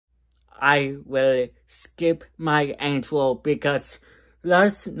I will skip my intro because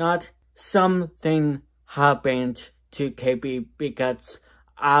last night something happened to KB because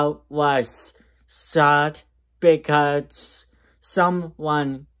I was sad because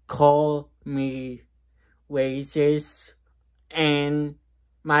someone called me racist and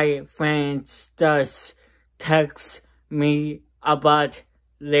my friends just text me about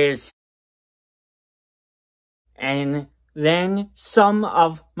this. And then some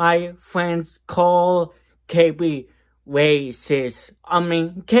of my friends call KB racist.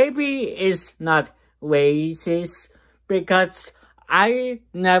 KB is not racist because I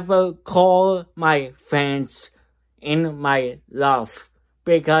never call my friends in my life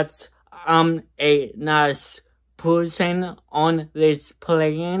because I'm a nice person on this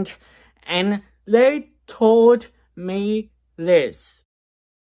planet and they told me this.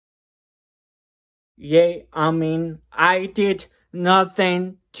 Yeah, I did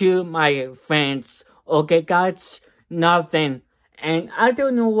nothing to my friends, okay guys, nothing. And I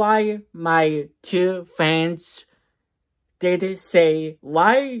don't know why my two friends did say,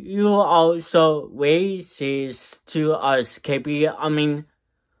 why you also racist to us, KB?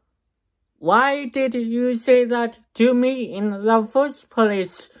 Why did you say that to me in the first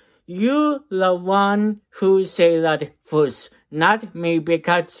place? You the one who said that first, not me,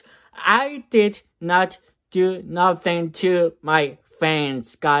 because I did not do nothing to my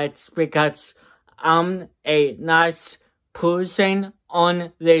friends, guys, because I'm a nice person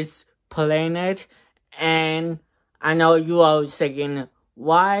on this planet, and I know you are saying,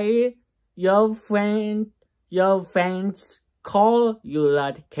 why your friends call you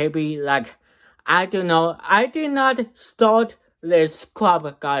that, KB, like, I don't know, I did not start this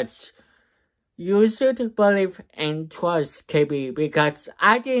crap, guys. You should believe and trust KB because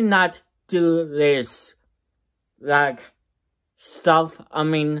I did not do this, like, stuff. I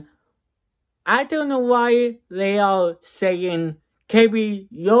don't know why they are saying, KB,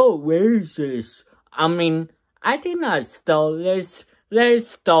 you're racist. I did not start this. They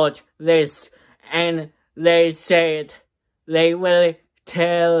start this, and they said they will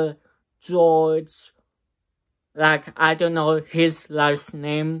tell George, like, I don't know his last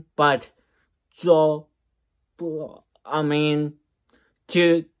name, but Joe,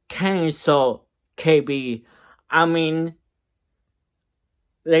 to cancel KB.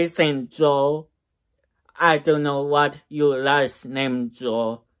 Listen, Joe, I don't know what your last name,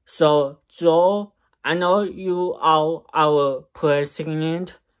 Joe. So, Joe, I know you are our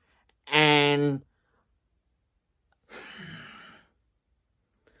president, and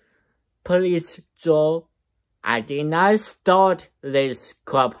please, Joe, I did not start this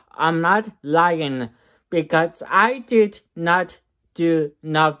crap. I'm not lying because I did not do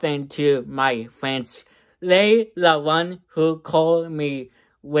nothing to my friends. They the one who called me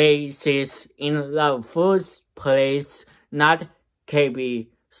racist in the first place, not KB.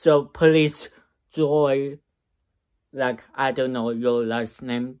 So please, Joy, like, I don't know your last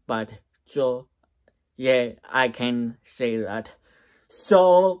name, but Joe, yeah, I can say that.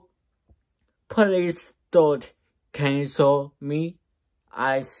 So, please don't cancel me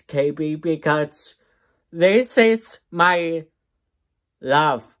as KB because this is my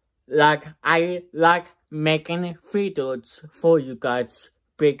love. Like, I like making videos for you guys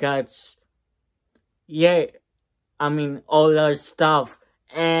because, yeah, all the stuff,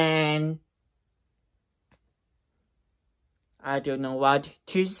 and I don't know what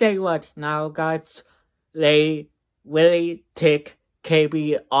to say right now, guys. They really take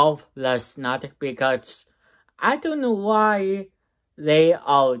KB off last night because I don't know why they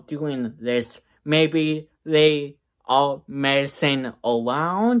are doing this. Maybe they are messing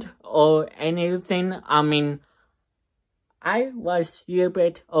around or anything. I was a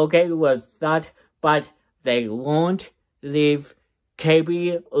bit okay with that, but they won't leave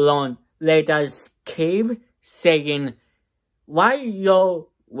KB alone. They just keep saying, why you're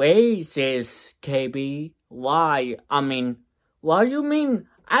racist, KB? Why? What do you mean?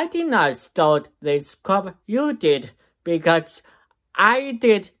 I did not start this crap, you did, because I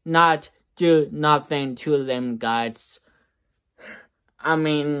did not do nothing to them, guys.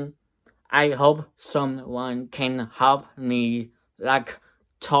 I hope someone can help me, like,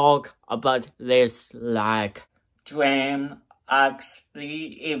 talk about this, like, dream,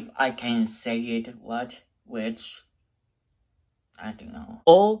 actually, if I can say it, which, I don't know.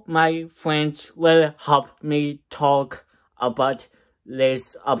 All my friends will help me talk about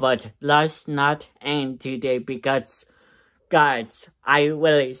this, about last night and today, because, guys, I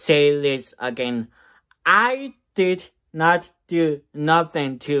will say this again. I did not do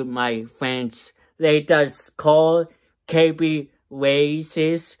nothing to my friends. They just call KB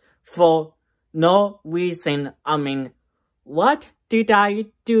racist for no reason. I mean, what did I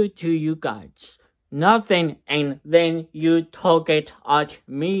do to you guys? Nothing, and then you took it at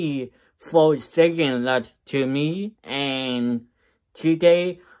me for saying that to me, and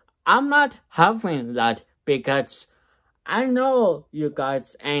today I'm not having that because I know you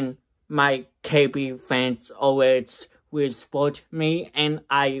guys and my KB fans always will support me, and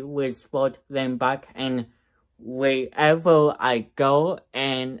I will support them back and wherever I go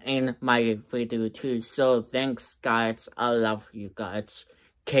and in my video too. So thanks guys, I love you guys.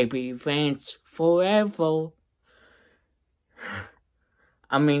 KB fans forever.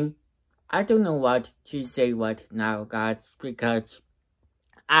 I mean, I don't know what to say right now guys, because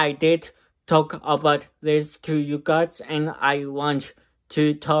I did talk about this to you guys, and I want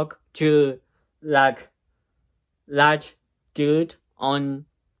to talk to like that dude on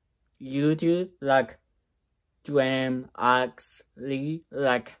YouTube, like Dwayne actually,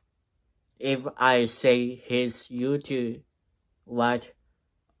 like if I say his YouTube what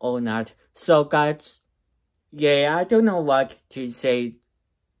or not. So guys, yeah, I don't know what to say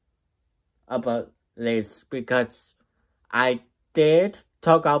about this because I did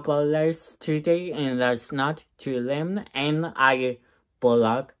talk about this today and that's not to them, and I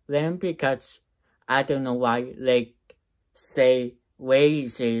block them because I don't know why they say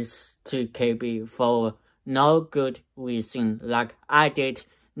racist to KB for no good reason. Like I did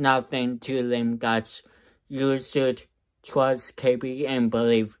nothing to them guys. You should trust KB and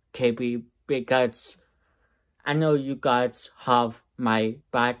believe KB because I know you guys have my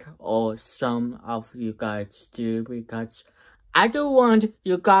back, or some of you guys do, because I don't want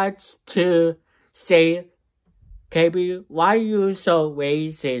you guys to say, KB, why you so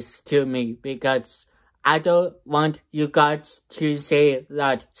racist to me? Because I don't want you guys to say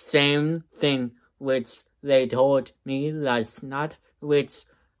that same thing which they told me last night, which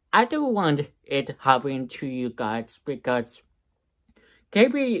I don't want it happen to you guys, because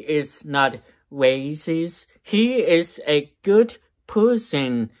KB is not racist. He is a good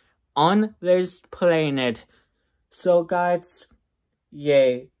person on this planet. So guys,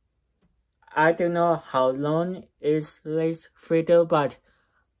 yeah, I don't know how long is this video, but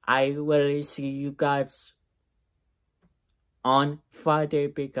I will see you guys on Friday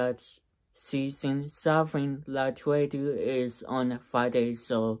because season 7 that video is on Friday,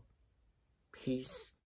 so peace.